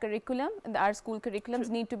that a curriculum, our school curriculums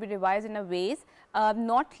need to be revised in a ways,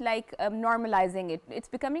 not like normalizing it. It's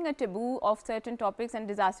becoming a taboo of certain topics, and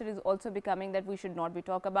disaster is also becoming that we should not be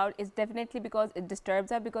talk about. It's definitely because it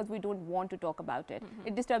disturbs us, because we don't want to talk about it.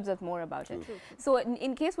 It disturbs us more about it. So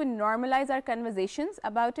in case we normalize our conversations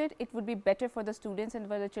about it, it would be better for the students and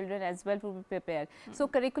for the children as well to be prepared. So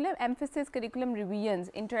curriculum emphasis, curriculum revisions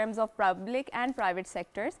in terms of public and private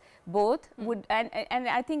sectors, both would, and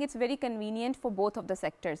I think it's very convenient for both of the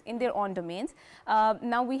sectors in their own domains.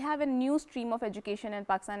 Now we have a new stream of education in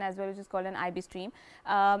Pakistan as well, which is called an IB stream.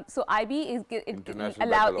 So IB is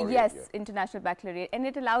International Baccalaureate, and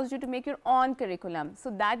it allows you to make your own curriculum. So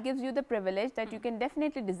that gives you the privilege that you can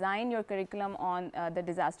definitely design your curriculum on the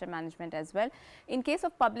disaster management as well. In case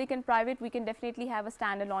of public and private, we can definitely have a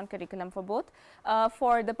standalone curriculum for both.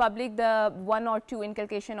 For the public, the 1 or 2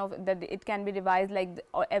 inculcation of that it can be revised, like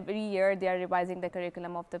every year they are revising the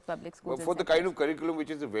curriculum of the public schools. Well, for the kind of curriculum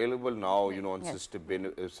which is available now, you know, on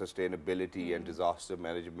sustainability and disaster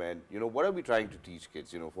management, you know, what are we trying to teach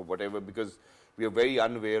kids, you know, for whatever, because we are very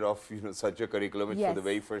unaware of, you know, such a curriculum. It's for the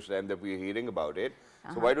very first time that we are hearing about it.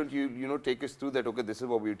 So why don't you, you know, take us through that? Okay, this is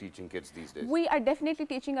what we're teaching kids these days. We are definitely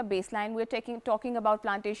teaching a baseline. We're talking about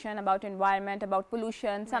plantation, about environment, about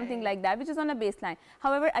pollution, something like that, which is on a baseline.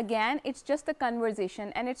 However, again, it's just a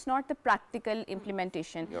conversation and it's not the practical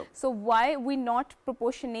implementation. So why we not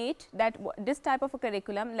proportionate that this type of a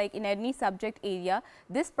curriculum, like in any subject area,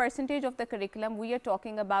 this percentage of the curriculum we are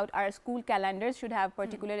talking about, our school calendars should have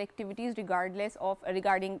particular activities regardless of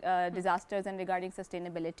regarding disasters and regarding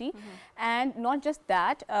sustainability. And not just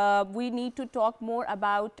that, we need to talk more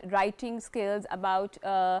about writing skills, about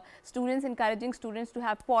students, encouraging students to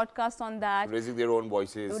have podcasts on that. Raising their own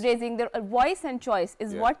voices. Raising their voice and choice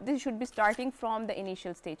is what they should be starting from the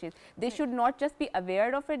initial stages. They should not just be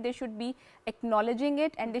aware of it, they should be acknowledging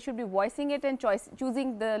it, and they should be voicing it and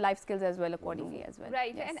choosing the life skills as well accordingly as well.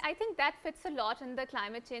 Right, and I think that fits a lot in the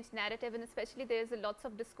climate change narrative, and especially there's lots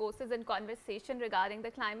of discourses and conversation regarding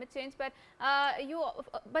the climate change. But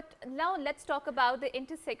now let's talk about the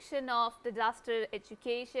intersection of disaster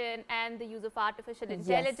education and the use of artificial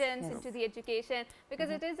intelligence into the education,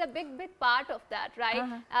 because it is a big part of that, right?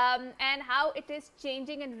 And how it is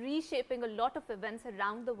changing and reshaping a lot of events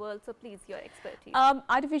around the world. So please, your expertise.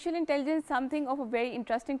 Artificial intelligence is something of a very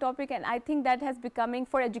interesting topic, and I think that has becoming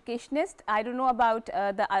for educationists. I don't know about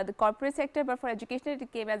the corporate sector, but for educationists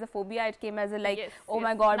it came as a phobia. It came as a like, oh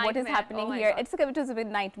my God, nightmare. What is happening here? It was a bit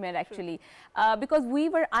nightmare actually, because we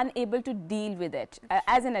were unable to deal with it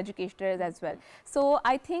as an educator as well. So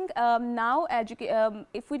I think now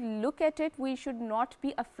if we look at it, we should not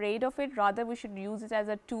be afraid of it. Rather, we should use it as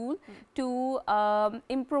a tool to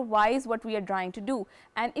improvise what we are trying to do,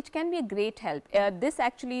 and it can be a great help.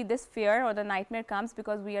 This fear or the nightmare comes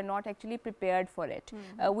because we are not actually prepared for it.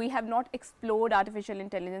 We have not explored artificial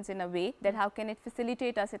intelligence in a way that how can it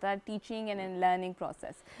facilitate us in our teaching and in learning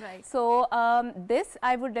process. Right. So this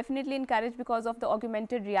I would definitely encourage because of the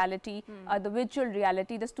augmented reality, the virtual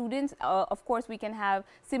reality. The students, of course, we can have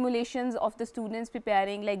simulations of the students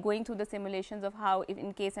preparing, like going through the simulations of how, if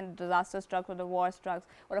in case a disaster strikes or the war strikes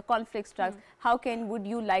or a conflict strikes, how would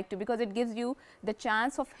you like to, because it gives you the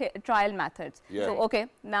chance of trial methods. So, okay,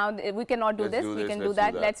 now we cannot do this, we can do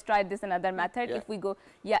that, let's try this another method. If we go,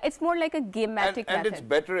 it's more like a game-matic method. And it's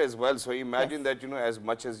better as well. So imagine that, as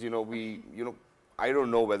much as, we, I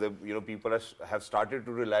don't know whether, people have started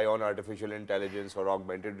to rely on artificial intelligence or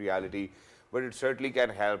augmented reality, but it certainly can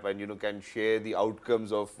help and, can share the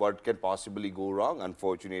outcomes of what can possibly go wrong,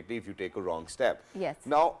 unfortunately, if you take a wrong step. Yes.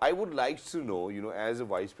 Now, I would like to know, as a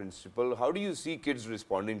vice principal, how do you see kids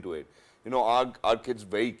responding to it? Are kids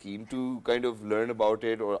very keen to kind of learn about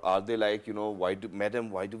it, or are they like, madam,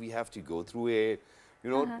 why do we have to go through it?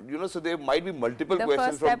 So there might be multiple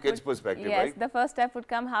questions from kids' perspective, right? Yes, the first step would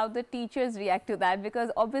come how the teachers react to that, because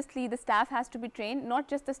obviously the staff has to be trained, not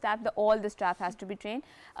just the staff, all the staff has to be trained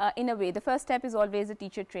in a way. The first step is always the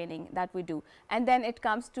teacher training that we do, and then it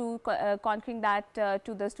comes to conquering that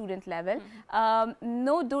to the student level.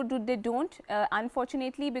 No, they don't,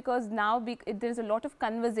 unfortunately, because now there's a lot of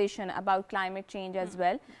conversation about climate change as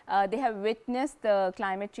well. They have witnessed the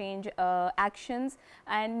climate change actions,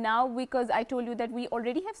 and now, because I told you that we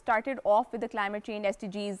already have started off with the climate change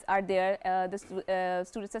SDGs are there. The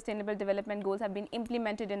Student Sustainable Development Goals have been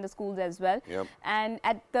implemented in the schools as well. And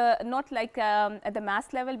at the, not like at the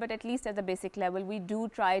mass level, but at least at the basic level, we do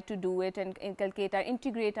try to do it and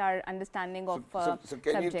integrate our understanding of so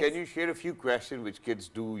can you share a few questions which kids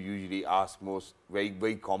do usually ask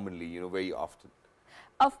very commonly, very often?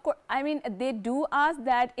 Of course, I mean, they do ask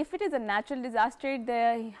that if it is a natural disaster,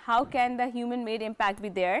 how can the human-made impact be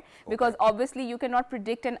there? Because obviously you cannot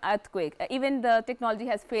predict an earthquake. Even the technology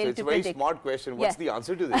has failed to predict. It's a very smart question. What's the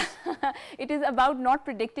answer to this? It is about not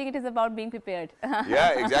predicting. It is about being prepared.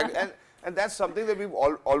 Yeah, exactly. And that's something that we've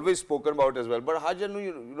always spoken about as well. But Hajar,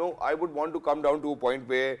 I would want to come down to a point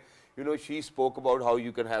where, she spoke about how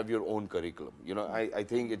you can have your own curriculum. I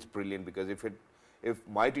think it's brilliant, because if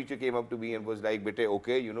my teacher came up to me and was like, "Bete,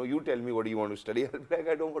 okay, you tell me what do you want to study," I'll be like,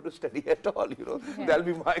 "I don't want to study at all, that'll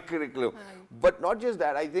be my curriculum." But not just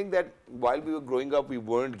that, I think that while we were growing up, we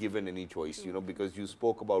weren't given any choice, because you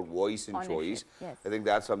spoke about voice and choice. I think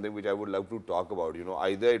that's something which I would love to talk about,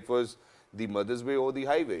 either it was the mother's way or the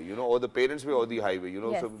highway, or the parents' way or the highway,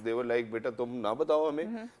 So they were like, "Beta, tum na batao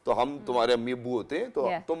hame, to hum tumhare ammi abbu hote hain, to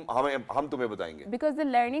hum tumhe batayenge." Because the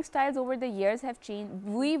learning styles over the years have changed.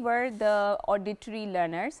 We were the auditory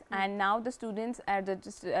learners, and now the students,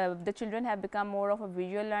 the children have become more of a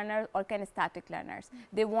visual learner or kinesthetic learners.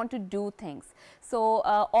 They want to do things, so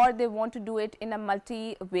or they want to do it in a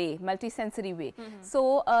multi-sensory way.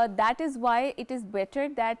 So that is why it is better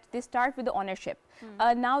that they start with the ownership.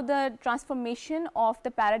 Now the transformation of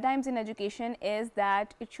the paradigms in education is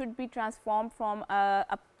that it should be transformed from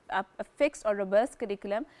a fixed or robust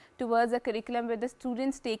curriculum towards a curriculum where the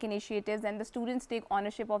students take initiatives and the students take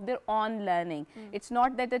ownership of their own learning. It's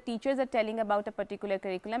not that the teachers are telling about a particular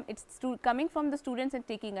curriculum, it's coming from the students and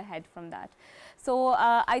taking ahead from that. So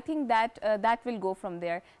I think that that will go from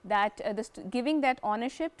there, that giving that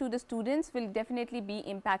ownership to the students will definitely be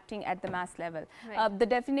impacting at the mass level.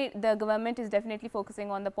 The government is definitely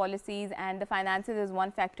focusing on the policies, and the finances is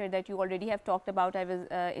one factor that you already have talked about. I was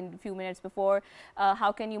in a few minutes before,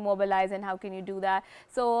 how can you mobilize and how can you do that?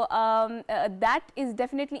 So that is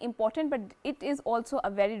definitely important, but it is also a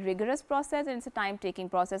very rigorous process, and it's a time-taking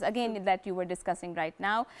process, again, that you were discussing right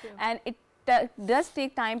now. And it does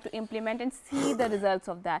take time to implement and see the results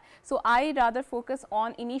of that. So I rather focus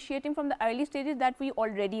on initiating from the early stages that we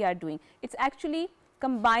already are doing. It's actually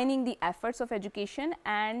combining the efforts of education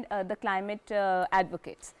and the climate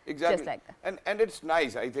advocates. Exactly. Just like that. And it's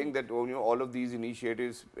nice, I think, that all of these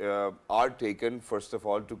initiatives are taken, first of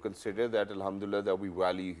all, to consider that, alhamdulillah, that we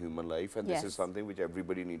value human life, and this is something which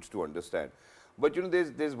everybody needs to understand. But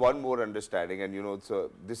there's one more understanding, and so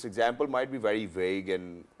this example might be very vague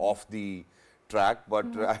and off the track, but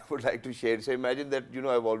I would like to share. So imagine that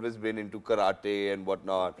I've always been into karate and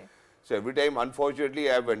whatnot. So every time, unfortunately,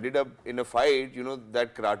 I've ended up in a fight,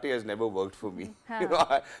 that karate has never worked for me.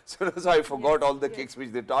 So I forgot all the kicks which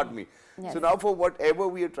they taught me. So now for whatever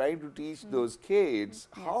we are trying to teach those kids,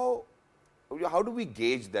 how do we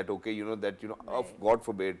gauge that, okay, God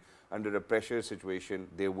forbid, under a pressure situation,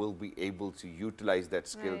 they will be able to utilize that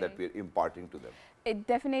skill that we're imparting to them. It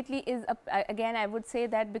definitely is, again, I would say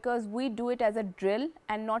that because we do it as a drill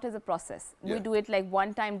and not as a process. We do it like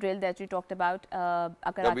one-time drill that you talked about, a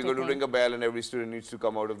karate we're going to ring a bell and every student needs to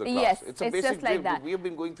come out of the class. Yes, it's a basic just like drill. that. We have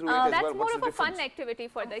been going through it as well. That's more of a fun activity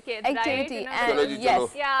for the kids, activity, right? and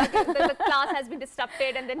yes. Yeah, the class has been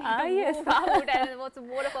disrupted and then you move out and it's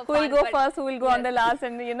more of a fun. Who will go first, who will go on the last,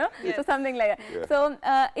 and you know, so something like that. Yeah. So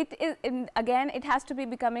it is, again, it has to be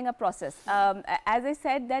becoming a process. As I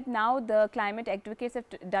said that now the climate advocates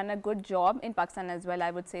have done a good job in Pakistan as well,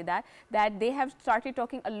 I would say that they have started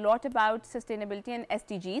talking a lot about sustainability and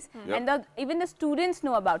SDGs, and even the students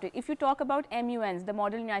know about it. If you talk about MUNs, the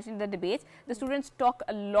Model United, the debates, the students talk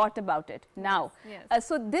a lot about it now.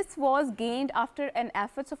 So this was gained after an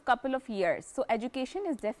efforts of couple of years. So education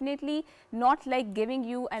is definitely not like giving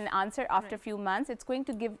you an answer after few months. It's going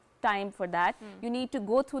to give time for that. You need to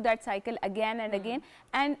go through that cycle again and again,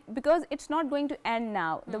 and because it's not going to end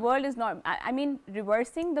now. The world is not, I mean,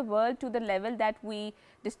 reversing the world to the level that we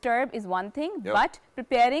disturb is one thing, but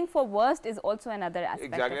preparing for worst is also another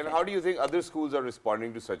aspect. Exactly. And how do you think other schools are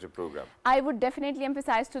responding to such a program? I would definitely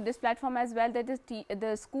emphasize to this platform as well that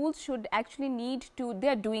the schools should actually need to, they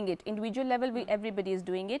are doing it. Individual level, everybody is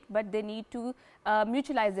doing it, but they need to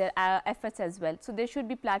mutualize their efforts as well. So there should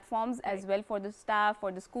be platforms as well for the staff,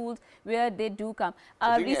 for the schools, where they do come.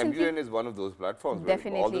 I think MUN is one of those platforms where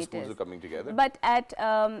all the schools are coming together. But at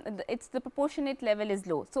it's the proportionate level is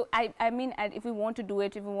low. So I mean, if we want to do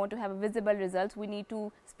it, if we want to have visible results, we need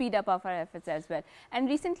to speed up our efforts as well. And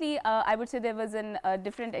recently, I would say there was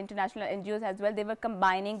different international NGOs as well. They were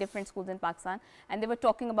combining different schools in Pakistan, and they were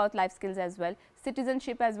talking about life skills as well.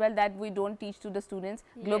 Citizenship as well, that we don't teach to the students.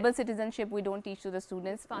 Global citizenship, we don't teach to the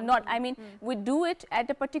students. Not, I mean, we do it at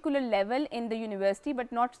a particular level in the university,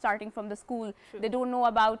 but not starting from the school. They don't know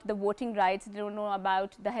about the voting rights. They don't know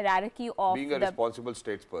about the hierarchy of being a responsible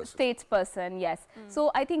statesperson. Statesperson, yes.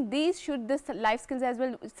 So I think these should, this life skills as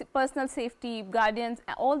well, personal safety, guardians,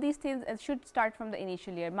 all these things should start from the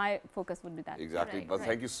initial year. My focus would be that. Exactly. But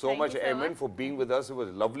thank you so much, Emin, for being with us. It was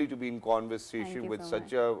lovely to be in conversation with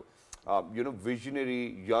such a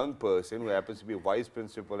visionary young person who happens to be a vice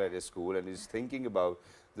principal at a school and is thinking about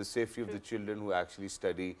the safety of the children who actually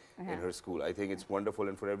study in her school. I think it's wonderful,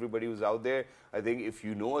 and for everybody who's out there, I think if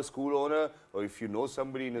you know a school owner or if you know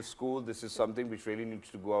somebody in a school, this is something which really needs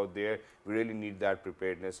to go out there. We really need that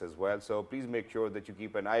preparedness as well. So please make sure that you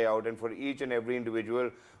keep an eye out, and for each and every individual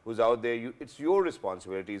who's out there, it's your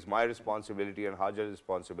responsibility, it's my responsibility and Hajar's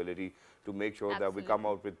responsibility to make sure that we come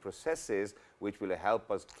out with processes which will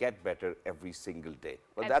help us get better every single day.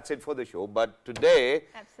 Well, that's it for the show. But today,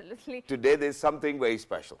 today there's something very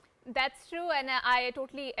special. That's true, and I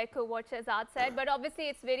totally echo what Shehzad said, but obviously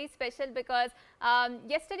it's very special because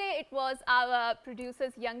yesterday it was our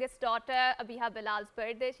producer's youngest daughter, Abiha Bilal's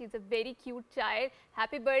birthday. She's a very cute child.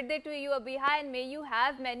 Happy birthday to you, Abiha, and may you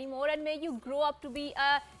have many more, and may you grow up to be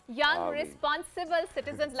a young, responsible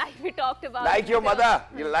citizen like we talked about. Like your mother.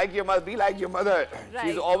 You like your mother, be like your mother.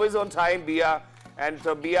 She's always on time, Bia. And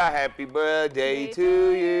so, Bia, happy birthday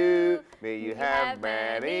to you. May you have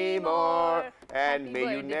many more. And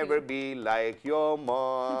may you never be like your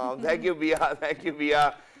mom. Thank you, Bia. Thank you,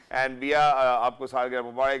 Bia. And Bia, aapko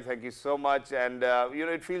Salgirah Mubarak. Thank you so much. And you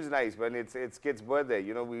know, it feels nice when it's kids' birthday.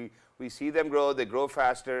 You know, we see them grow. They grow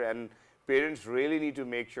faster, and parents really need to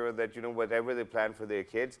make sure that, you know, whatever they plan for their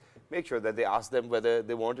kids, make sure that they ask them whether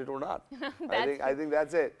they want it or not. I think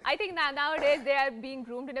that's it. I think that nowadays they are being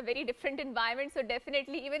groomed in a very different environment. So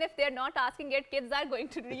definitely, even if they're not asking it, kids are going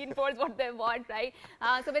to reinforce what they want, right?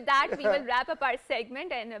 So with that, we will wrap up our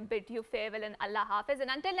segment and bid you farewell and Allah Hafiz. And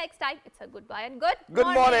until next time, it's a goodbye and good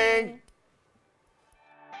morning.